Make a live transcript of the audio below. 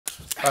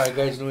Alright,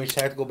 guys, no, it's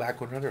time to go back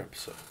with another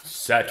episode.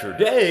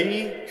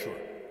 Saturday. Sure.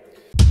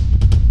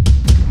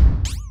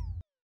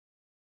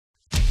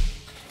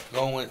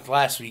 Going with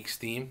last week's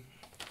theme.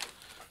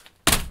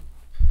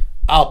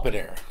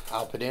 Alpineaire.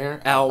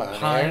 Alpineaire.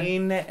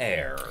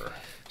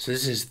 So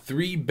this is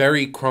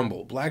 3-berry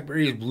crumble.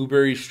 Blackberries,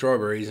 blueberries,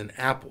 strawberries, and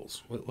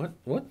apples.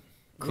 What?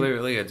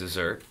 Clearly a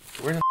dessert.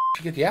 Where the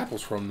you get the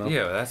apples from, though?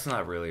 Yeah, that's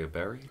not really a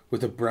berry.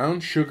 With a brown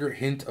sugar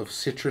hint of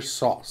citrus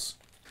sauce.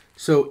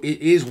 So it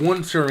is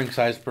one serving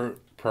size per.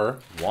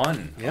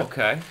 One. Yep.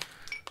 Okay.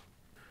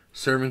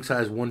 Serving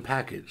size, one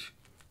package.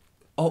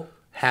 Oh.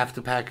 Half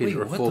the package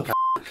or full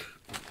package.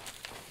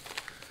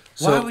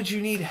 Why would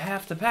you need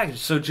half the package?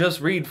 So just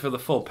read for the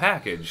full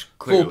package,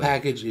 clearly. Full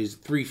package is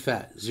 3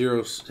 fat,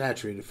 0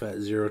 saturated fat,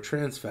 0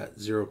 trans fat,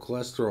 0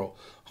 cholesterol,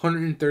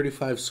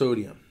 135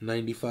 sodium,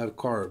 95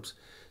 carbs,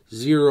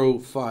 0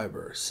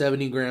 fiber,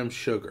 70 grams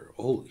sugar.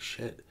 Holy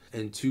shit.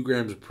 And 2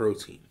 grams of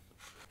protein.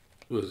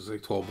 What was it,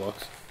 like $12?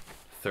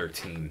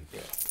 13. Yeah.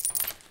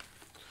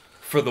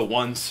 For the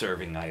one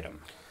serving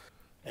item.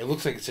 It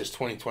looks like it says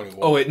 2021.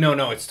 Oh,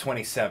 no, it's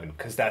 27,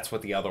 because that's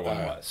what the other one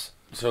was.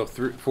 So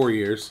 4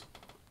 years.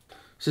 It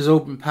says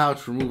open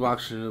pouch, remove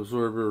oxygen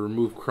absorber,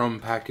 remove crumb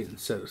packet and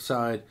set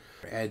aside.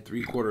 Add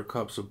 3/4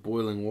 cups of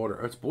boiling water.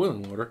 Oh, it's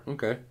boiling water.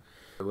 Okay.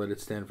 Let it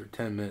stand for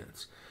 10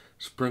 minutes.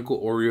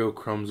 Sprinkle Oreo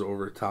crumbs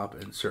over top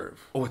and serve.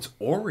 Oh, it's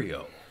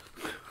Oreo.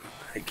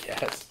 I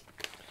guess.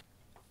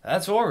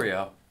 That's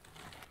Oreo.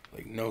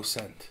 Like no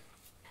scent.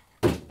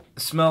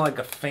 Smell like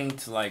a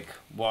faint, like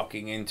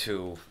walking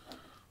into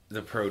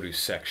the produce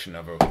section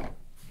of a...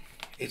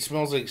 It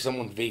smells like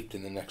someone vaped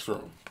in the next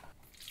room.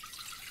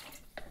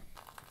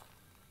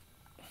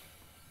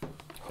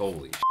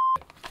 Holy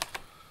shit.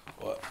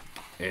 What?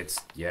 It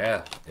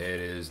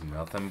is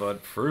nothing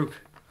but fruit.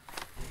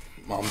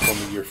 Mom told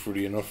me you're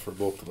fruity enough for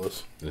both of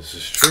us. This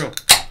is true.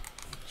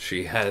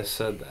 She has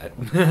said that.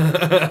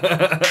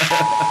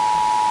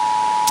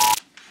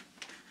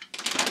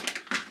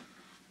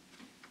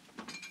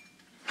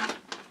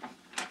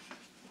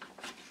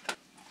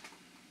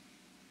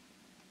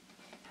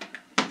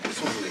 That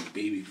smells like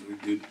baby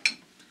food, dude.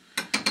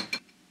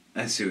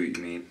 I see what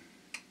you mean.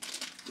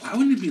 Why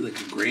wouldn't it be like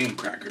a graham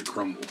cracker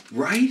crumble?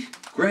 Right?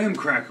 Graham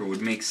cracker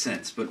would make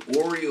sense, but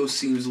Oreo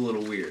seems a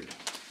little weird.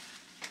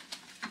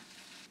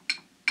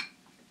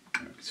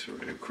 It's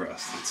right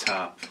across the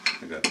top.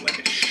 I got like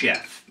a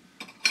chef.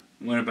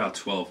 Went about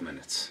 12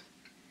 minutes.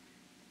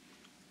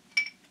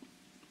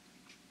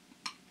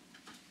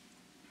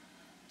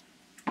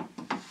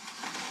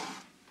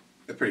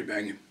 They're pretty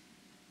banging.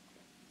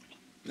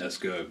 That's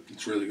good.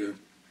 It's really good.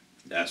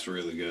 That's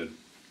really good.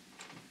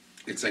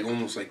 It's like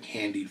almost like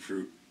candied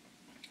fruit.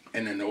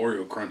 And then the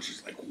Oreo crunch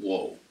is like,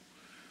 whoa.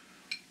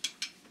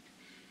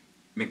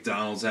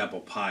 McDonald's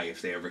apple pie,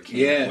 if they ever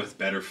came up with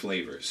better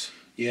flavors.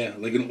 Yeah,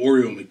 like an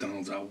Oreo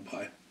McDonald's apple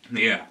pie.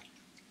 Yeah.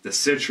 The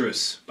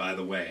citrus, by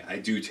the way, I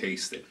do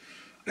taste it.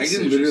 I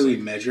can literally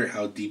measure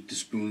how deep the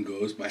spoon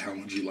goes by how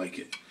much you like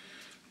it.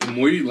 The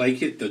more you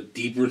like it, the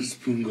deeper the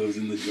spoon goes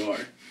in the jar.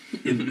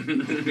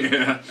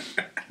 Yeah.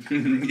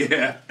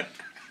 Yeah.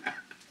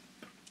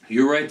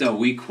 You're right, though.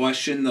 We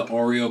questioned the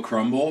Oreo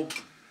crumble.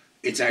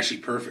 It's actually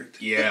perfect.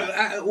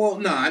 Yeah.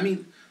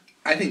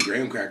 I think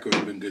graham cracker would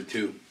have been good,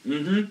 too.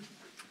 Mm-hmm.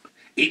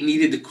 It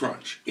needed the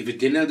crunch. If it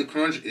didn't have the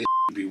crunch, it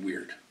would be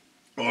weird.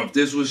 Oh, if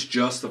this was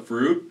just the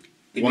fruit,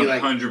 it'd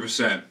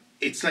 100%.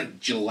 It's like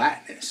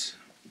gelatinous,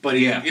 but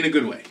in a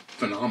good way.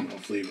 Phenomenal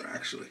flavor,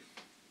 actually.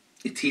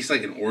 It tastes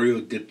like an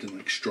Oreo dipped in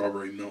like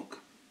strawberry milk.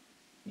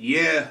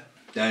 Yeah,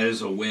 that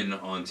is a win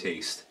on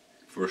taste,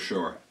 for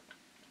sure.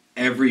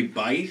 Every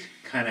bite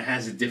kind of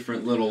has a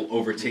different little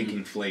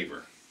overtaking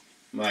flavor.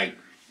 Like,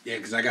 yeah,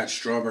 because I got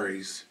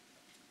strawberries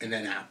and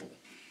then apple.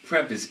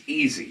 Prep is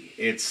easy.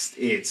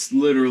 It's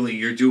literally,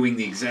 you're doing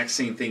the exact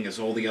same thing as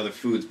all the other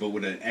foods, but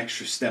with an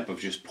extra step of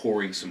just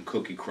pouring some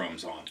cookie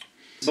crumbs on.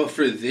 But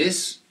for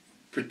this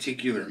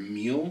particular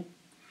meal,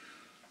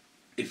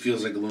 it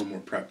feels like a little more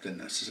prep than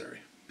necessary.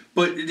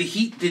 But the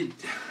heat the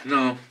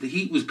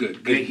heat was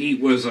good. The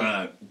heat was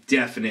a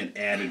definite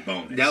added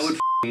bonus. That would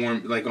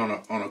warm, like on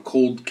a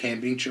cold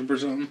camping trip or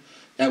something,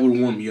 that would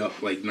warm you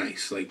up like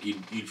nice. Like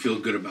you'd feel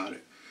good about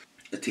it.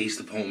 A taste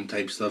of home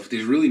type stuff.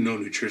 There's really no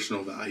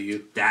nutritional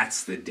value.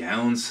 That's the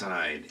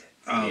downside.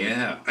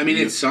 Yeah. I mean,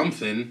 it's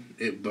something,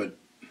 but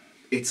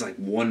it's like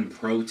one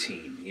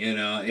protein, you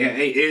know? Yeah,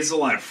 it is a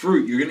lot of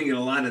fruit. You're going to get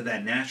a lot of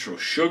that natural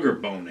sugar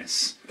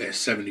bonus. There's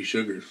 70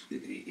 sugars.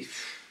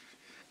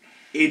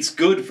 It's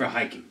good for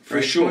hiking, for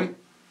Price sure. point?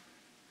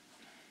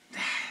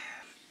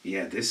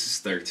 Yeah, this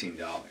is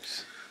 $13.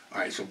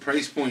 Alright, so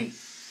price point,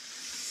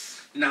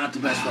 not the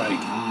best for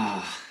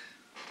hiking.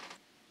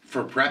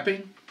 For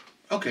prepping,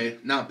 okay,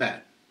 not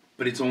bad.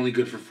 But it's only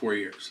good for 4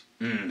 years.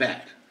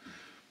 Bad.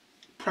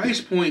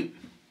 Price point,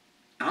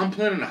 I'm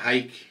planning to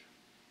hike.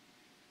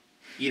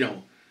 You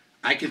know,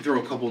 I could throw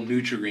a couple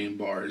Nutri-Grain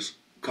bars,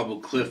 a couple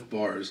Cliff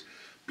bars,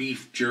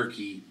 beef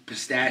jerky,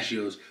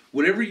 pistachios,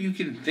 whatever you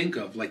can think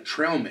of, like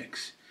trail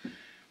mix,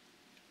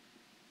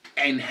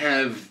 and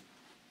have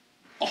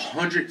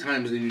 100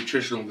 times the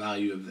nutritional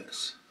value of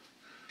this.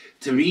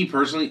 To me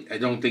personally, I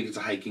don't think it's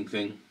a hiking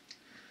thing.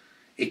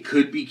 It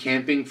could be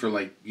camping for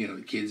like, you know,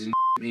 the kids and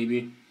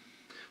maybe.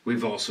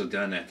 We've also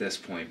done at this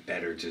point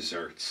better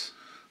desserts.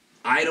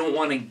 I don't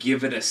want to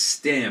give it a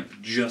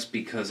stamp just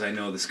because I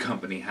know this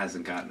company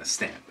hasn't gotten a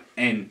stamp.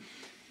 And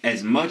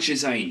as much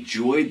as I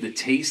enjoyed the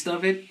taste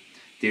of it,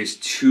 there's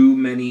too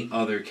many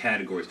other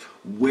categories.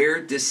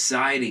 We're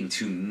deciding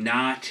to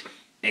not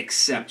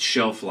accept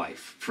shelf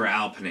life for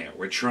Alpineaire.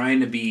 We're trying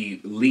to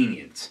be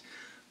lenient,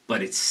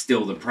 but it's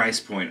still the price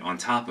point on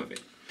top of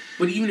it.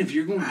 But even if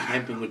you're going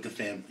camping with the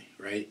family,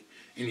 right,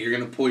 and you're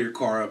going to pull your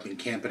car up and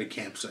camp at a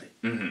campsite,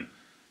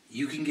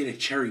 you can get a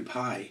cherry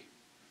pie.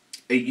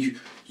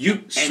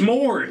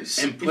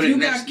 S'mores. And put if it you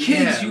next, got kids,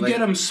 yeah, you like, get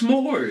them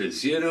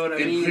s'mores. You know what I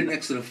mean? And put it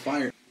next to the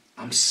fire.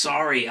 I'm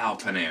sorry,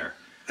 Alpineaire.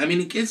 I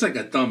mean, it gets like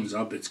a thumbs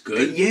up. It's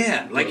good.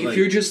 Yeah, like if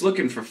you're just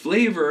looking for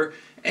flavor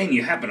and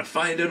you happen to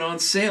find it on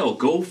sale,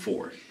 go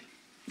for it.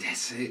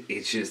 That's it.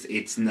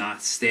 It's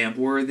not stamp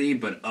worthy,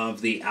 but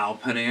of the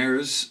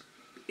Alpineaires,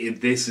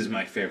 this is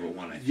my favorite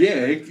one. I think.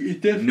 Yeah,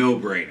 it definitely. No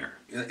brainer.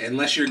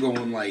 Unless you're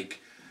going like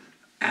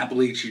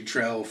Appalachian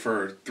Trail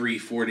for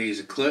 3-4 days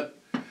a clip,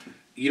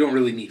 you don't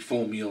really need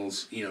full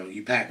meals. You know,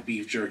 you pack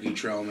beef jerky,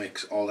 trail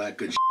mix, all that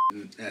good shit,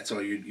 and that's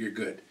all. You're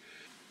good.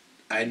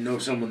 I know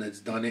someone that's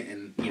done it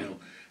and, you know,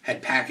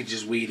 had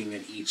packages waiting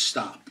at each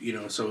stop, you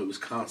know, so it was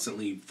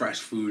constantly fresh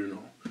food and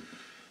all.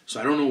 So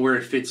I don't know where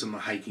it fits in the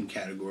hiking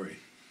category.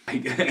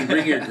 You can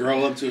bring your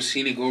girl up to a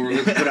scenic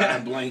overlook, put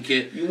out a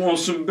blanket. You want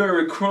some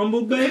berry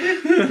crumble, baby?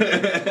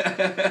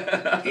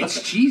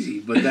 It's cheesy,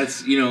 but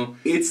that's, you know.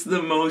 It's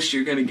the most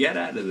you're going to get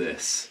out of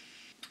this.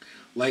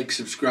 Like,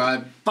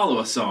 subscribe. Follow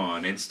us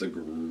on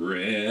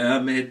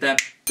Instagram. Hit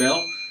that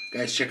bell.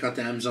 Guys, check out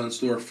the Amazon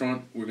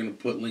storefront. We're going to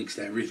put links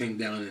to everything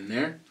down in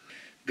there.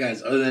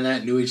 Guys, other than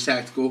that, New Age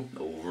Tactical.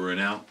 Over and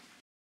out.